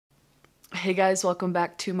Hey guys, welcome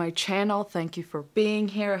back to my channel. Thank you for being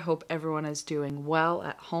here. I hope everyone is doing well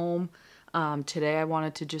at home. Today I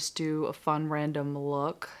wanted to just do a fun random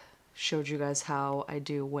look. Showed you guys how I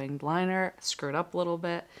do winged liner, skirt up a little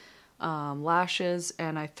bit, lashes,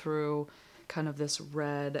 and I threw kind of this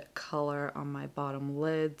red color on my bottom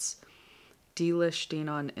lids. D610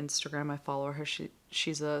 on Instagram, I follow her.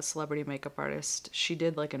 She's a celebrity makeup artist. She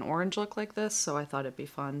did like an orange look like this, so I thought it'd be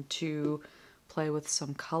fun to play with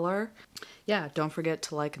some color. Yeah, don't forget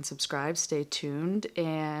to like and subscribe. Stay tuned,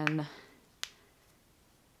 and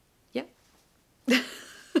yep.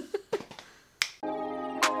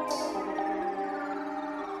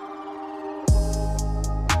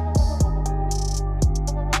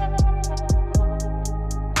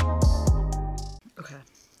 Okay,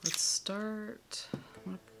 let's start. I'm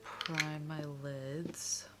gonna prime my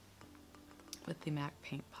lids with the MAC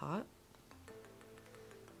paint pot.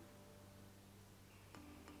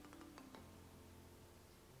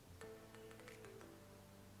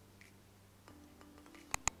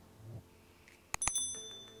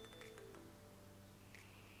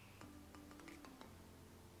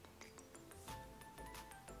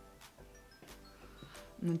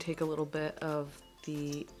 And then take a little bit of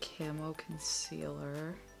the camo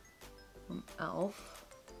concealer from e.l.f.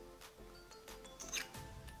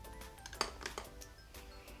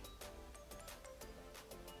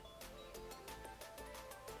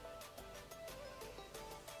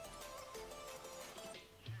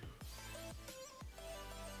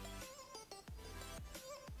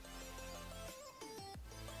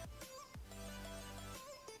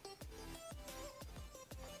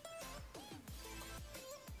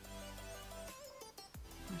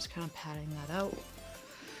 I'm just kind of patting that out.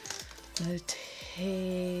 I'm gonna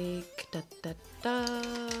take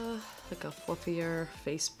like a fluffier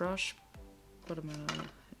face brush, but I'm gonna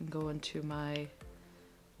go into my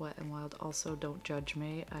Wet n Wild. Also, don't judge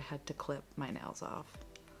me, I had to clip my nails off.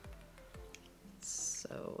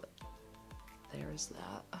 So there's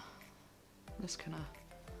that. I'm just kind of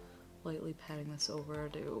lightly patting this over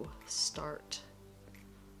to start.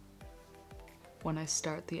 When I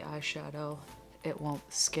start the eyeshadow, it won't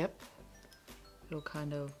skip. It'll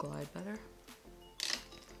kind of glide better.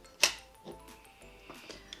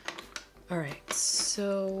 Alright,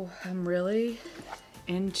 so I'm really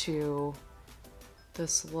into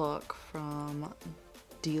this look from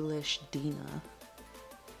D610.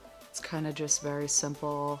 It's kind of just very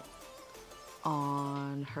simple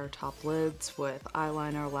on her top lids with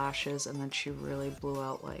eyeliner, lashes, and then she really blew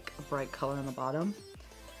out like a bright color in the bottom.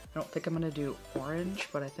 I don't think I'm gonna do orange,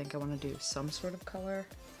 but I think I want to do some sort of color.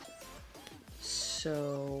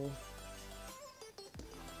 So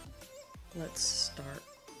let's start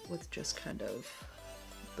with just kind of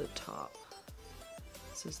the top.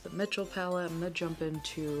 This is the Mitchell palette. I'm gonna jump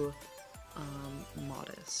into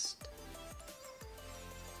Modest.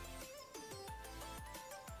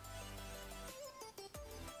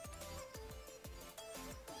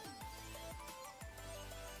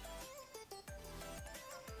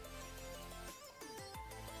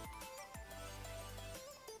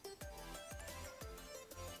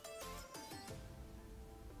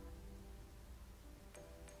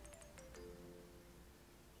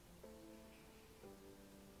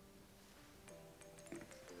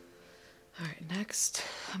 Alright, next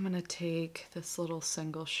I'm going to take this little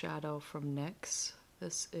single shadow from NYX.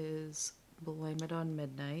 This is Blame It on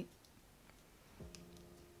Midnight.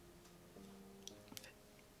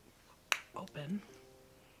 Open.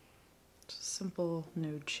 It's a simple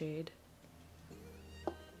nude shade.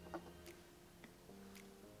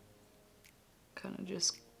 Kind of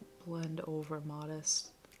just blend over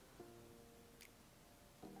Modest.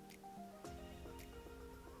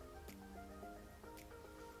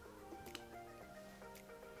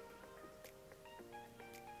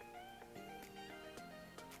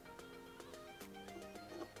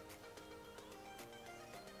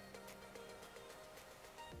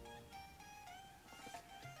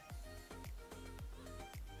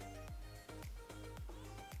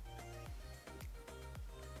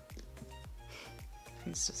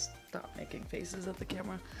 He's just stopped making faces at the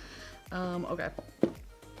camera. Okay.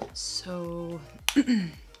 So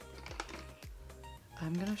I'm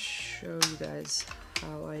gonna show you guys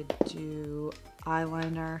how I do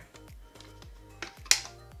eyeliner.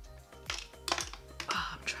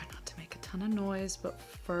 I'm trying not to make a ton of noise, but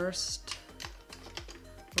first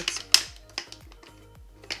let's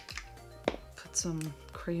put some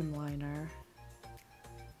cream liner.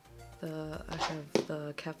 I have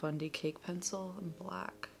the Kat Von D cake pencil in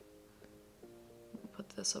black. I'll put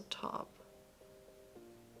this up top.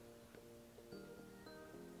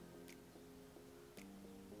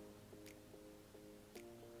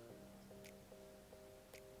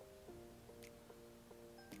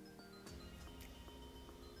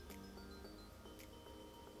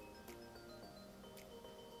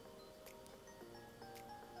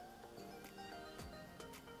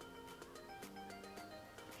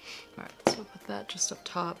 Alright, so put that just up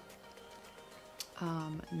top.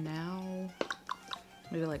 Now,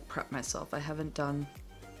 maybe like prep myself. I haven't done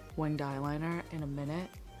winged eyeliner in a minute.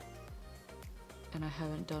 And I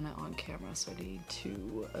haven't done it on camera, so I need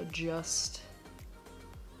to adjust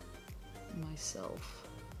myself.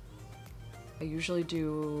 I usually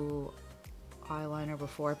do eyeliner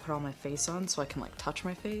before I put all my face on so I can like touch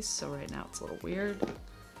my face, so right now it's a little weird.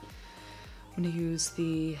 I'm gonna use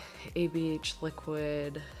the ABH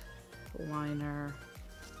Liquid Liner.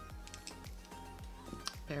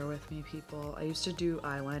 Bear with me, people. I used to do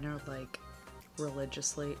eyeliner like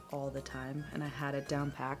religiously all the time and I had it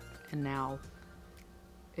down packed, and now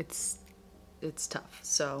it's tough.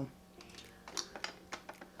 So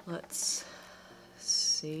let's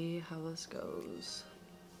see how this goes.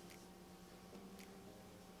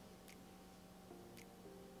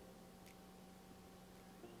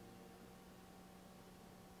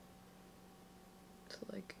 To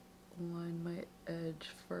like line my edge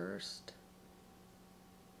first.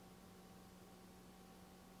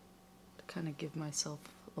 To kind of give myself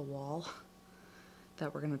the wall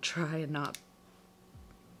that we're gonna try and not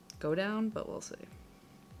go down, but we'll see.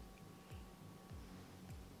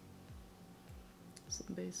 So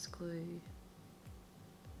basically,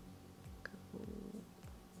 go.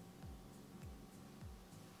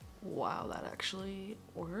 Wow, that actually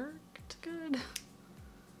worked good.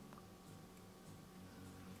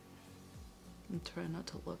 I'm trying not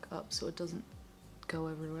to look up so it doesn't go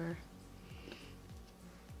everywhere.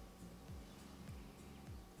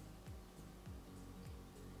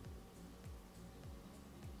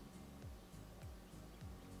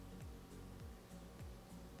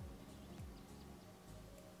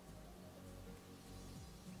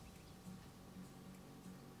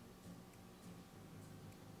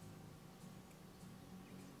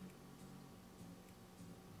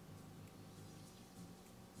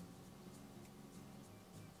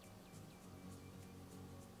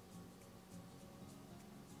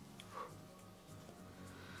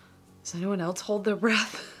 Does anyone else hold their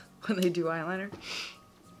breath when they do eyeliner?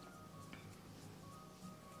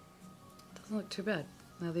 Doesn't look too bad.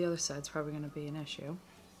 Now the other side's probably going to be an issue.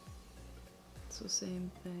 So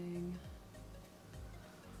same thing.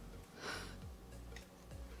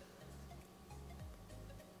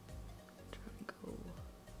 Try and go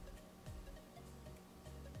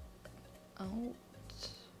out.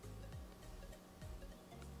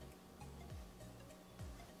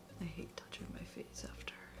 I hate touching my face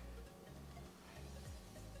after.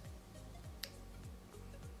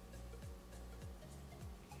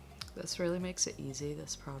 This really makes it easy,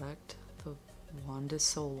 this product. The wand is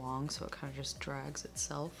so long, so it kind of just drags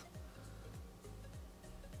itself.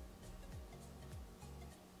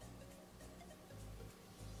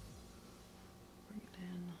 Bring it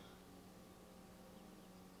in.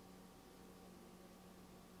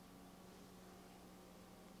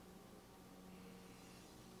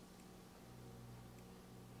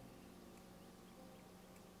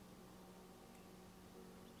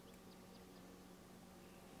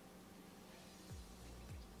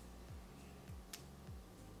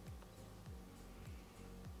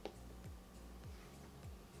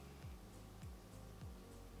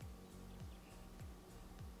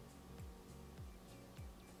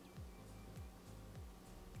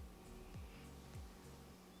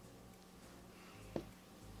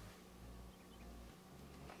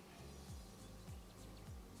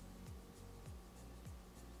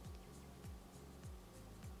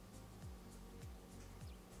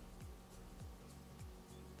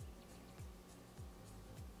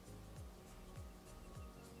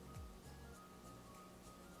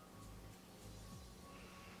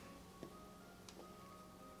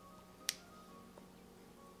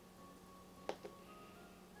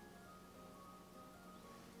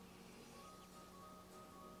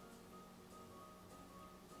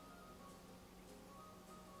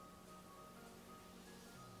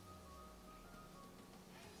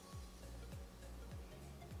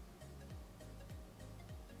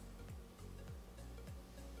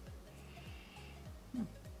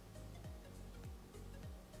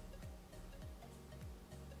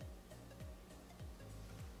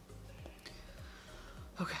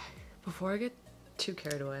 Okay, before I get too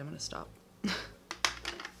carried away, I'm gonna stop.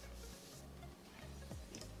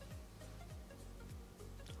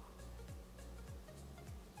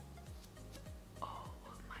 Oh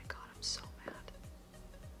my god, I'm so mad.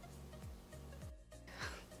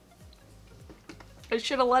 I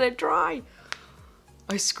should have let it dry.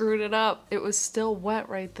 I screwed it up. It was still wet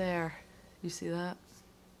right there. You see that?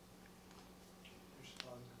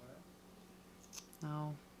 No,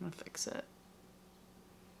 I'm gonna fix it.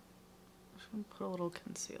 And put a little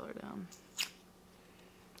concealer down.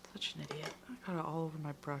 Such an idiot. I got it all over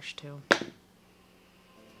my brush too.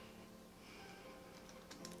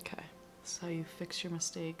 Okay, this is how you fix your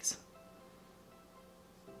mistakes.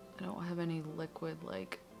 I don't have any liquid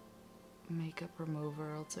like makeup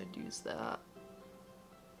remover, else I'd use that.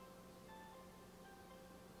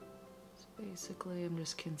 So basically I'm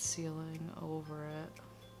just concealing over it.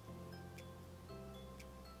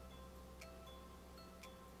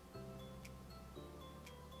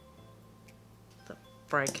 The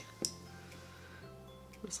break.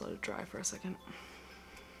 Just let it dry for a second.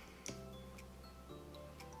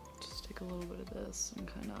 Just take a little bit of this and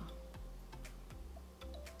kind of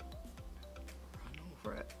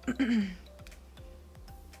for it.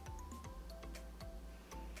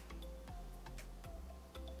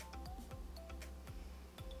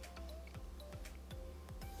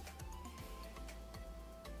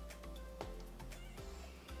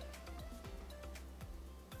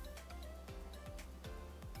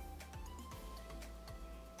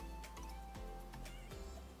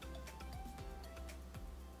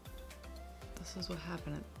 This is what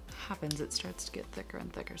happens. It starts to get thicker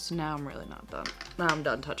and thicker. So now I'm really not done. Now I'm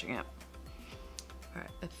done touching it. All right,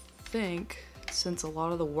 I think since a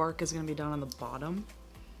lot of the work is gonna be done on the bottom,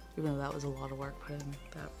 even though that was a lot of work putting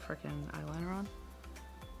that freaking eyeliner on,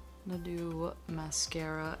 I'm gonna do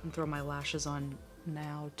mascara and throw my lashes on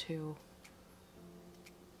now too.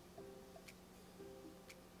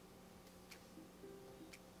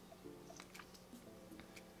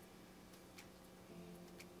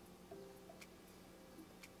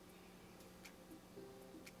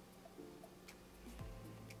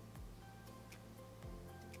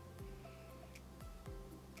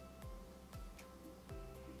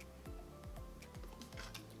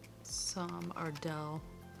 Some Ardell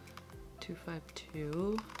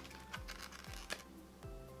 252.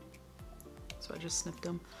 So I just snipped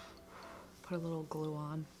them, put a little glue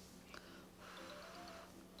on, let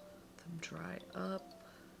them dry up.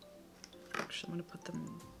 Actually, I'm gonna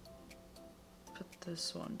put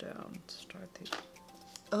this one down, start the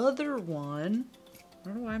other one. I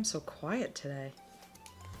don't know why I'm so quiet today.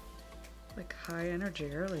 Like high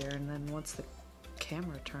energy earlier, and then once the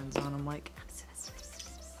camera turns on, I'm like,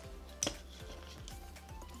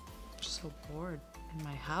 so bored in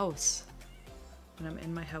my house, and I'm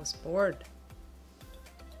in my house bored.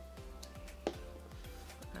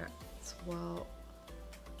 Alright, so while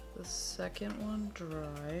the second one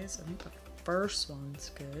dries, I think the first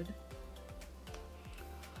one's good.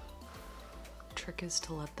 Trick is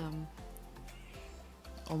to let them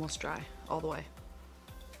almost dry all the way.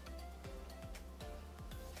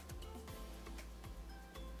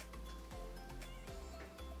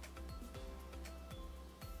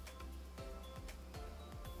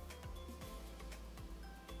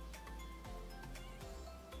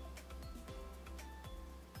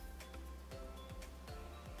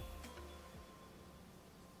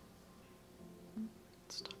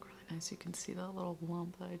 Stuck really nice. You can see that little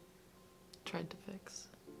lump that I tried to fix.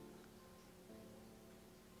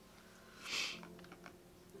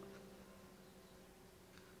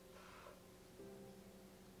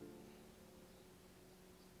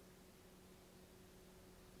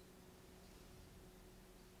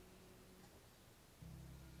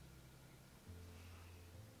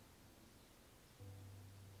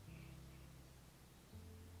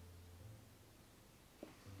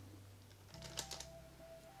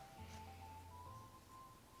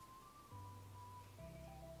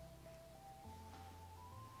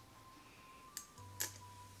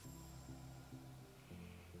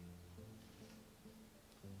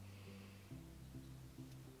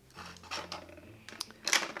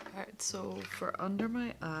 Alright, so for under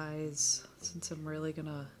my eyes, since I'm really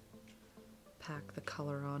gonna pack the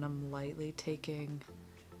color on, I'm lightly taking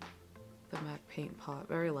the MAC paint pot,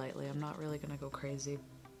 very lightly. I'm not really gonna go crazy,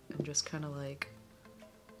 and just kind of like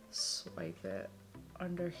swipe it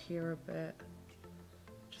under here a bit,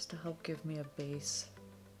 just to help give me a base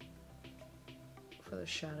for the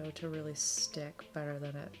shadow to really stick better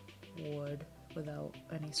than it would without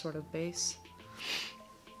any sort of base.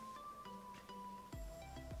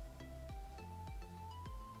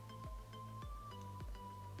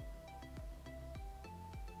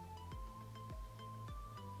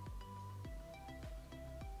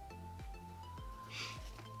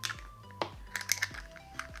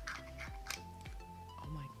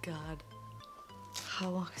 God, how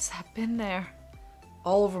long has that been there?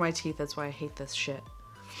 All over my teeth, that's why I hate this shit.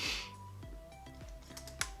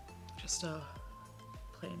 Just a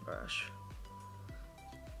plain brush.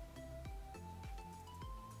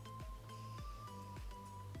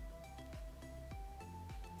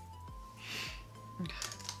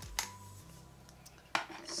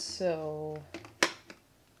 So,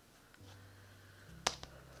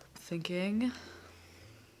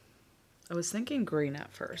 I was thinking green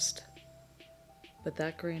at first, but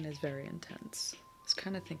that green is very intense. I was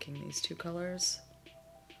kind of thinking these two colors.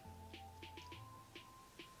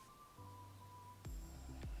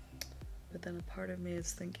 But then a part of me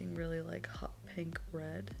is thinking really like hot pink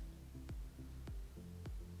red.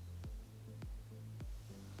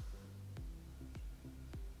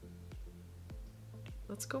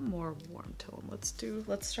 Let's go more warm tone. Let's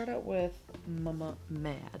start out with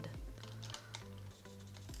Mad.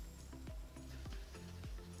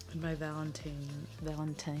 In my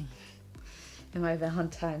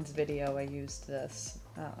Valentine's video, I used this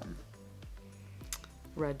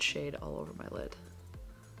red shade all over my lid.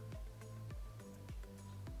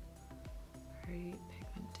 Very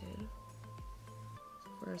pigmented.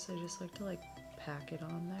 First, I just like to like pack it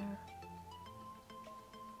on there.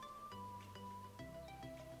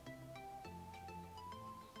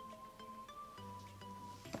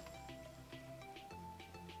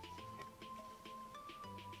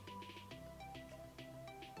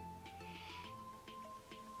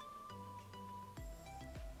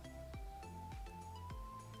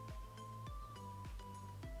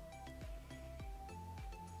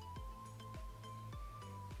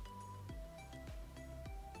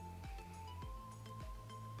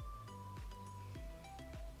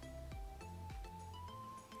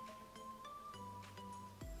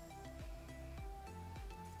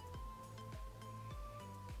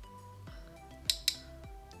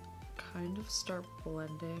 Kind of start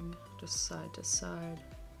blending just side to side,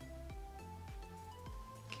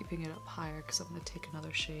 keeping it up higher because I'm going to take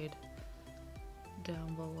another shade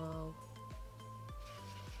down below.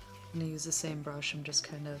 I'm going to use the same brush. I'm just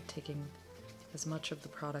kind of taking as much of the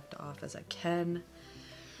product off as I can.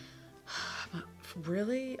 I'm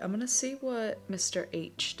going to see what Mr.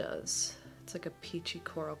 H does. It's like a peachy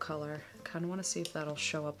coral color. I kind of want to see if that'll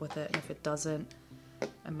show up with it, and if it doesn't,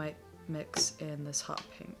 I might mix in this hot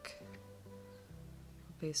pink.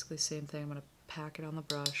 Basically same thing. I'm going to pack it on the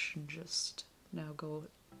brush and just now go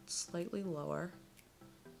slightly lower.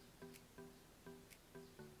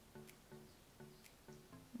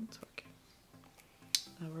 It's working.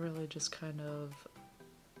 Now we're really just kind of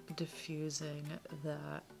diffusing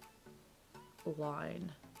that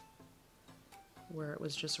line where it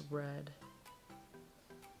was just red.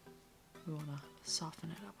 We want to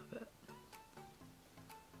soften it up a bit.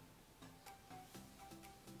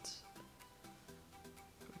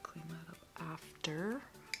 Clean that up after.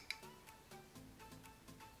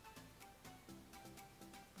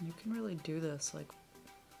 You can really do this like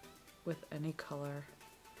with any color.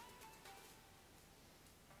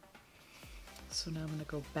 So now I'm going to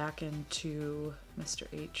go back into Mr.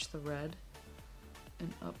 H, the red,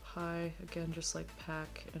 and up high again, just like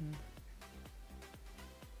pack and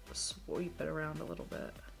sweep it around a little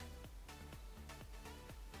bit.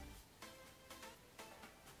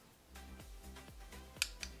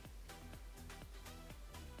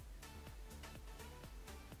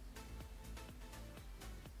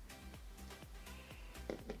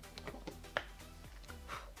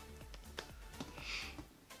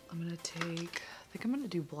 I think I'm gonna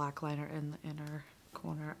do black liner in the inner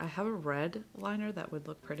corner. I have a red liner that would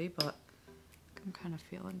look pretty, but I'm kind of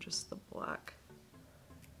feeling just the black.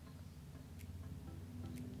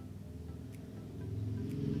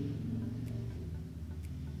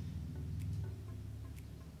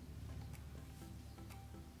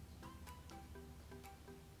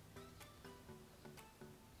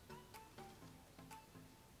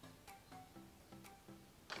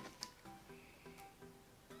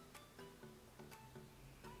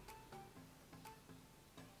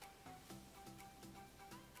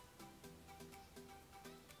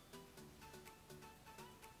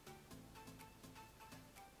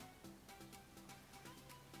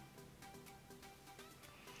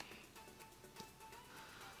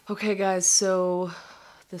 Okay guys, so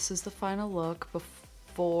this is the final look.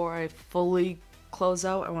 Before I fully close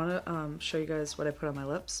out, I want to show you guys what I put on my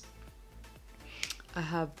lips. I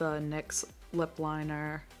have the NYX lip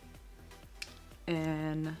liner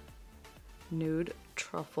in Nude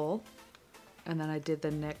Truffle, and then I did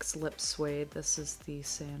the NYX lip suede. This is the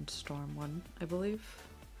Sandstorm one, I believe.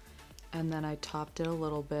 And then I topped it a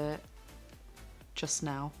little bit just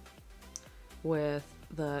now with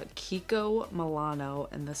the Kiko Milano,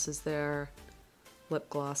 and this is their lip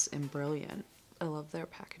gloss in Brilliant. I love their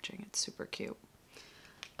packaging, it's super cute.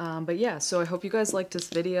 But yeah, so I hope you guys liked this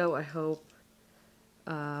video. I hope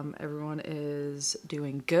everyone is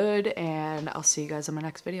doing good, and I'll see you guys in my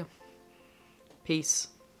next video. Peace.